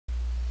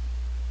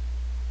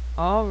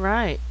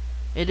Alright.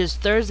 It is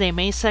Thursday,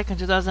 May 2nd,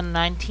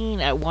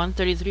 2019 at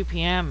 1:33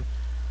 p.m.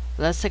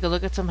 Let's take a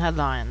look at some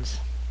headlines.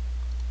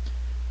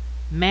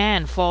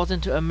 Man falls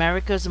into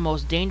America's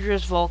most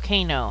dangerous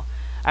volcano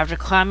after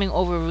climbing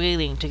over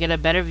railing to get a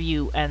better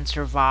view and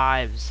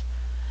survives.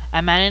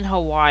 A man in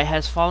Hawaii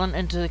has fallen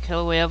into the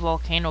Kilauea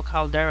volcano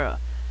caldera,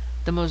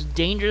 the most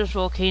dangerous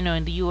volcano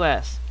in the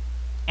U.S.,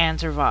 and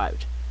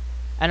survived.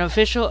 An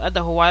official at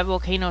the Hawaii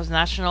Volcanoes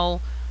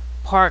National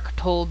Park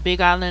told Big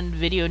Island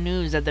Video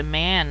News that the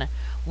man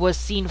was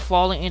seen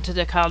falling into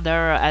the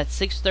caldera at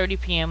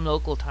 6:30 p.m.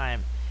 local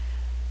time.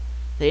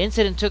 The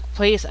incident took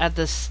place at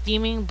the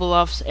Steaming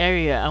Bluffs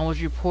area and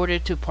was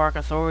reported to park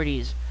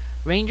authorities.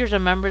 Rangers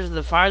and members of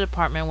the fire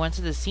department went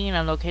to the scene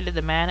and located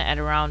the man at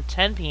around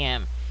 10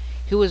 p.m.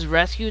 He was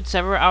rescued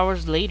several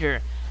hours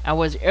later and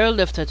was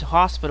airlifted to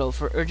hospital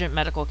for urgent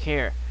medical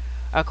care.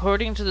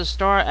 According to the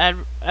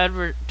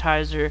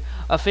Star-Advertiser,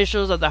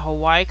 officials of the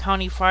Hawaii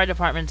County Fire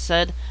Department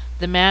said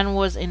the man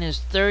was in his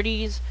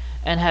 30s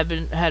and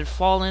had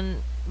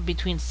fallen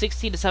between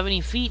 60 to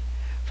 70 feet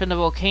from the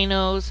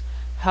volcano's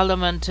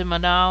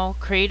Halematimana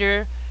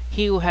crater.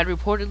 He had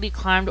reportedly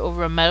climbed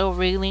over a metal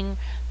railing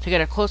to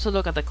get a closer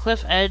look at the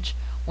cliff edge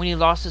when he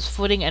lost his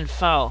footing and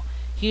fell.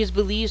 He is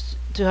believed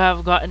to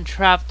have gotten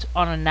trapped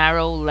on a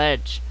narrow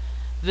ledge.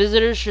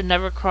 Visitors should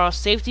never cross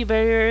safety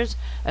barriers,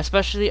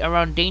 especially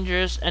around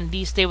dangerous and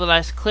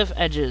destabilized cliff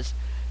edges.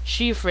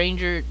 Chief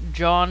Ranger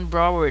John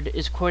Broward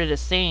is quoted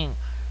as saying,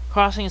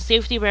 "Crossing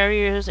safety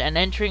barriers and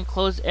entering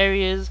closed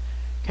areas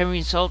can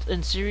result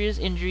in serious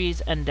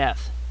injuries and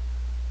death."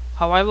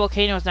 Hawaii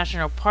Volcanoes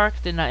National Park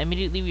did not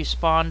immediately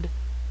respond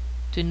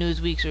to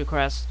Newsweek's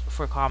request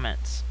for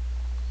comments.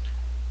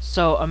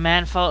 So, a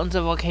man fell into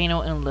a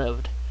volcano and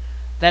lived.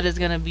 That is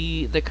going to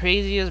be the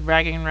craziest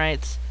bragging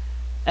rights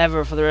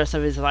ever for the rest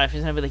of his life.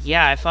 He's going to be like,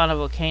 yeah, I found a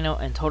volcano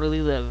and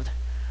totally lived.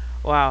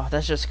 Wow,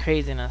 that's just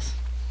craziness.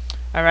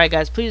 Alright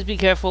guys, please be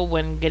careful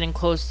when getting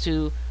close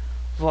to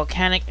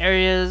volcanic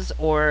areas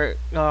or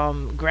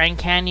Grand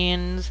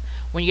Canyons.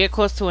 When you get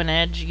close to an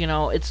edge,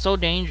 it's so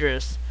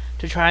dangerous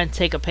to try and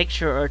take a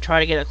picture or try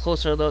to get a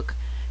closer look,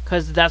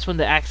 because that's when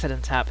the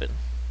accidents happen.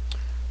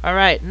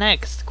 Alright,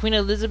 next, Queen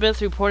Elizabeth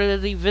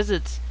reportedly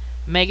visits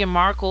Meghan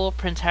Markle,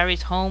 Prince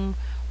Harry's home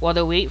while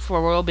they wait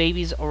for royal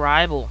baby's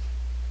arrival.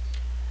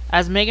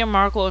 As Meghan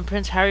Markle and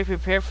Prince Harry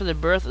prepare for the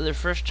birth of their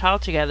first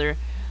child together,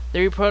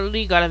 they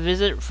reportedly got a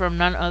visit from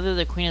none other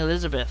than Queen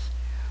Elizabeth.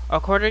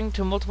 According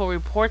to multiple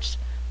reports,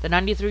 the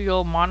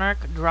 93-year-old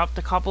monarch dropped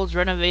the couple's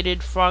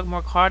renovated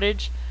Frogmore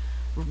cottage,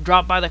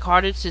 dropped by the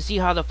cottage to see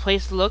how the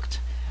place looked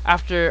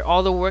after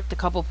all the work the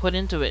couple put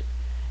into it.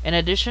 In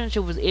addition, she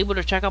was able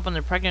to check up on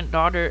their pregnant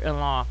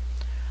daughter-in-law.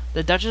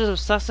 The Duchess of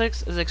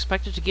Sussex is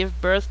expected to give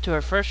birth to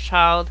her first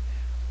child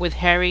with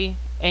Harry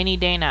any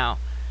day now.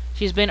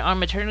 She's been on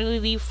maternity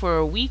leave for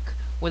a week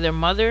with her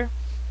mother,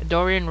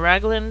 Dorian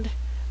Ragland,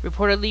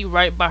 reportedly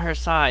right by her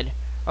side.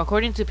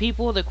 According to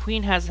People, the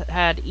Queen has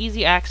had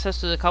easy access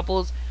to the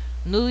couple's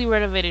newly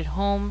renovated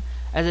home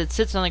as it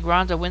sits on the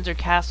grounds of Windsor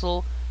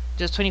Castle,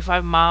 just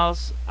 25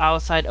 miles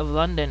outside of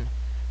London.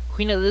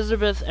 Queen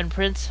Elizabeth and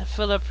Prince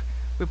Philip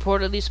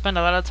reportedly spent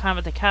a lot of time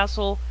at the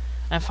castle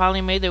and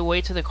finally made their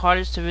way to the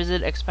cottage to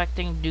visit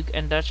expecting Duke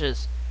and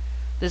Duchess.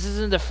 This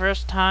isn't the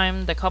first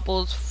time the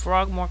couple's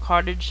Frogmore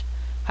cottage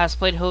has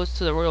played host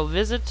to the royal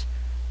visit,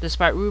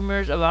 despite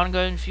rumors of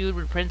ongoing feud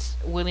with Prince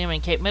William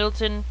and Kate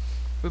Middleton,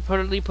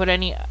 reportedly put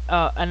any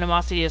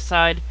animosity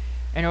aside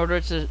in order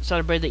to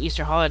celebrate the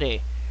Easter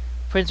holiday.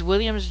 Prince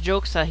William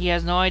jokes that he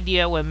has no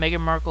idea when Meghan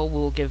Markle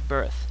will give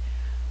birth.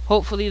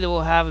 Hopefully they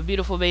will have a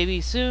beautiful baby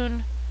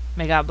soon.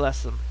 May God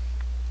bless them.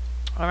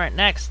 Alright,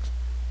 next.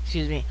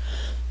 Excuse me.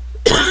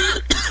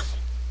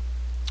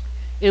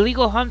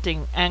 Illegal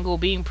hunting angle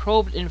being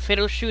probed in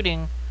fatal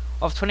shooting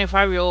of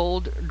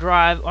 25-year-old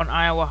drive on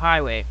Iowa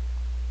highway.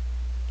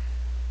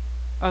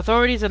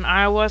 Authorities in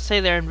Iowa say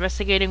they're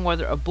investigating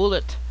whether a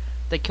bullet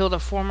that killed a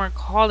former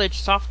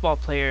college softball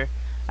player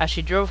as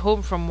she drove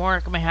home from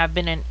work may have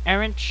been an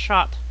errant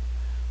shot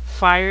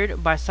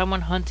fired by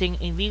someone hunting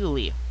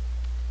illegally.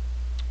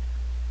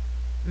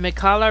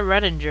 Mikala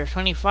Redinger,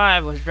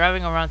 25, was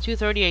driving around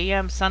 2:30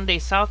 a.m. Sunday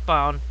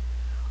southbound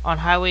on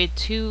Highway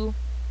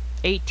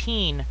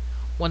 218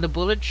 when the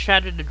bullet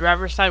shattered the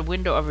driver's side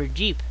window of her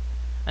Jeep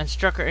and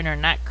struck her in her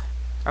neck,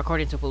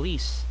 according to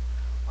police.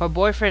 Her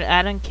boyfriend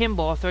Adam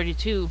Kimball,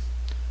 32,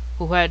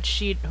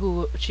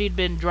 she'd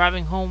been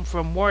driving home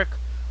from work,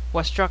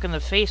 was struck in the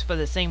face by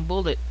the same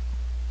bullet,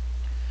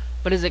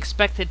 but is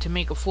expected to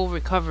make a full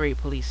recovery,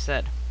 police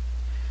said.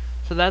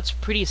 So that's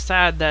pretty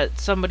sad that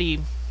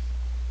somebody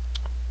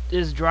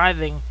is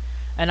driving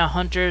and a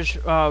hunter's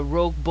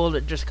rogue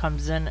bullet just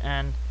comes in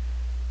and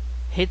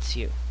hits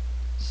you.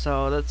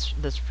 So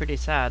that's pretty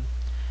sad.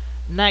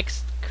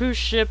 Next, cruise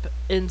ship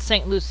in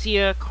St.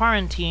 Lucia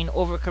quarantine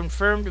over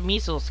confirmed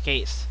measles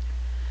case.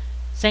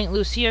 St.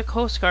 Lucia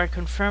Coast Guard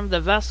confirmed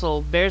the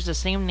vessel bears the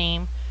same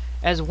name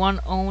as one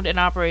owned and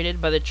operated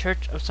by the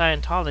Church of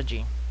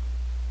Scientology.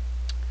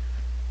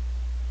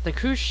 The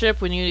cruise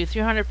ship with nearly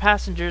 300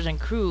 passengers and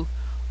crew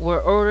were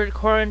ordered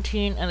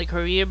quarantine in the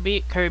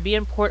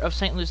Caribbean port of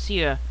St.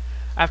 Lucia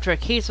after a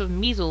case of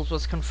measles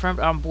was confirmed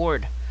on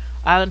board,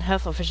 island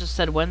health officials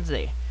said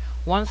Wednesday.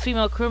 One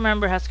female crew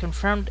member has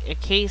confirmed a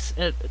case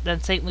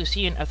in St.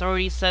 Lucia, and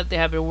authorities said they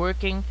have been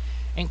working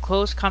in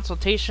close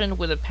consultation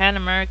with the Pan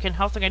American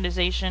Health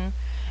Organization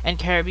and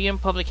Caribbean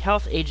Public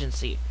Health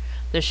Agency.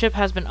 The ship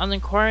has been under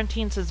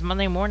quarantine since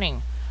Monday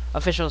morning,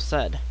 officials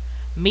said.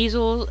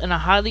 Measles is a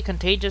highly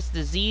contagious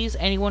disease.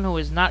 Anyone who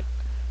is not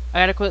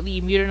adequately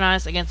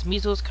immunized against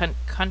measles can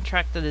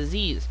contract the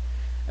disease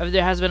if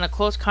there has been a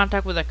close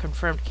contact with a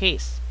confirmed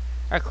case,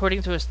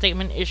 according to a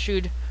statement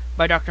issued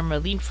by Dr.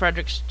 Marlene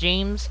Fredericks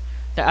James,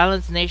 the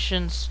island's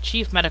nation's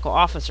chief medical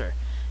officer.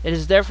 It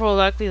is therefore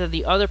likely that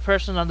the other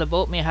person on the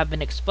boat may have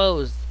been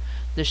exposed.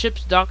 The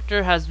ship's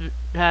doctor has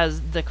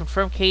the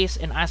confirmed case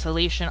in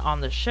isolation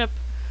on the ship.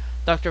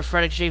 Dr.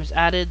 Fredericks James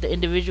added the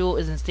individual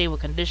is in stable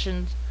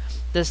conditions.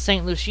 The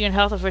St. Lucian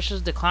health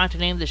officials declined to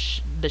name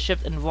the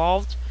ship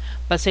involved,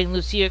 but St.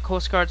 Lucia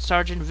Coast Guard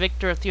Sergeant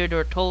Victor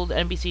Theodore told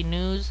NBC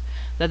News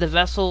that the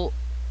vessel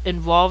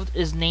involved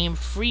is named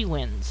Free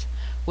Winds,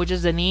 which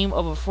is the name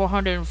of a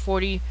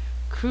 440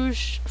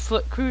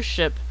 foot cruise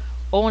ship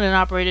owned and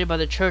operated by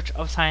the Church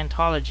of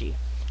Scientology.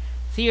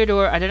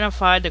 Theodore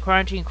identified the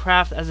quarantine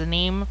craft as the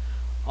same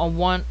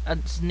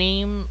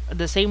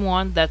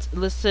one that's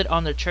listed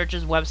on the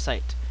church's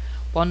website.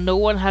 While no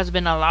one has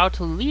been allowed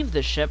to leave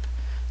the ship,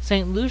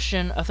 St.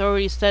 Lucian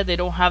authorities said they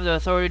don't have the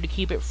authority to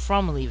keep it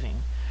from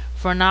leaving.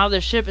 For now,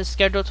 the ship is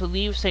scheduled to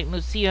leave St.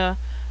 Lucia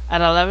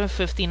at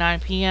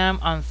 11:59 p.m.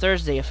 on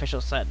Thursday,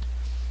 officials said.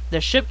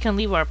 The ship can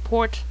leave our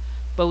port,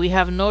 but we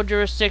have no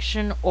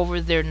jurisdiction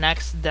over their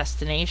next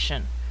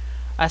destination.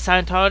 A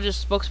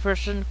Scientologist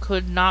spokesperson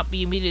could not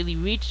be immediately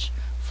reached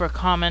for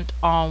comment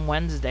on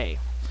Wednesday.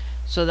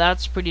 So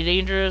that's pretty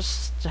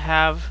dangerous to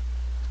have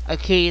a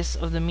case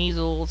of the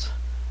measles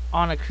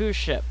on a cruise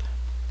ship.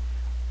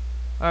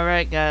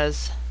 Alright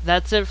guys,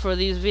 that's it for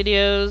these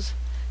videos.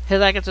 Hit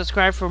like and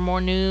subscribe for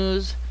more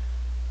news.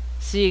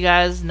 See you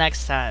guys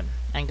next time,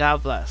 and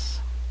God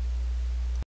bless.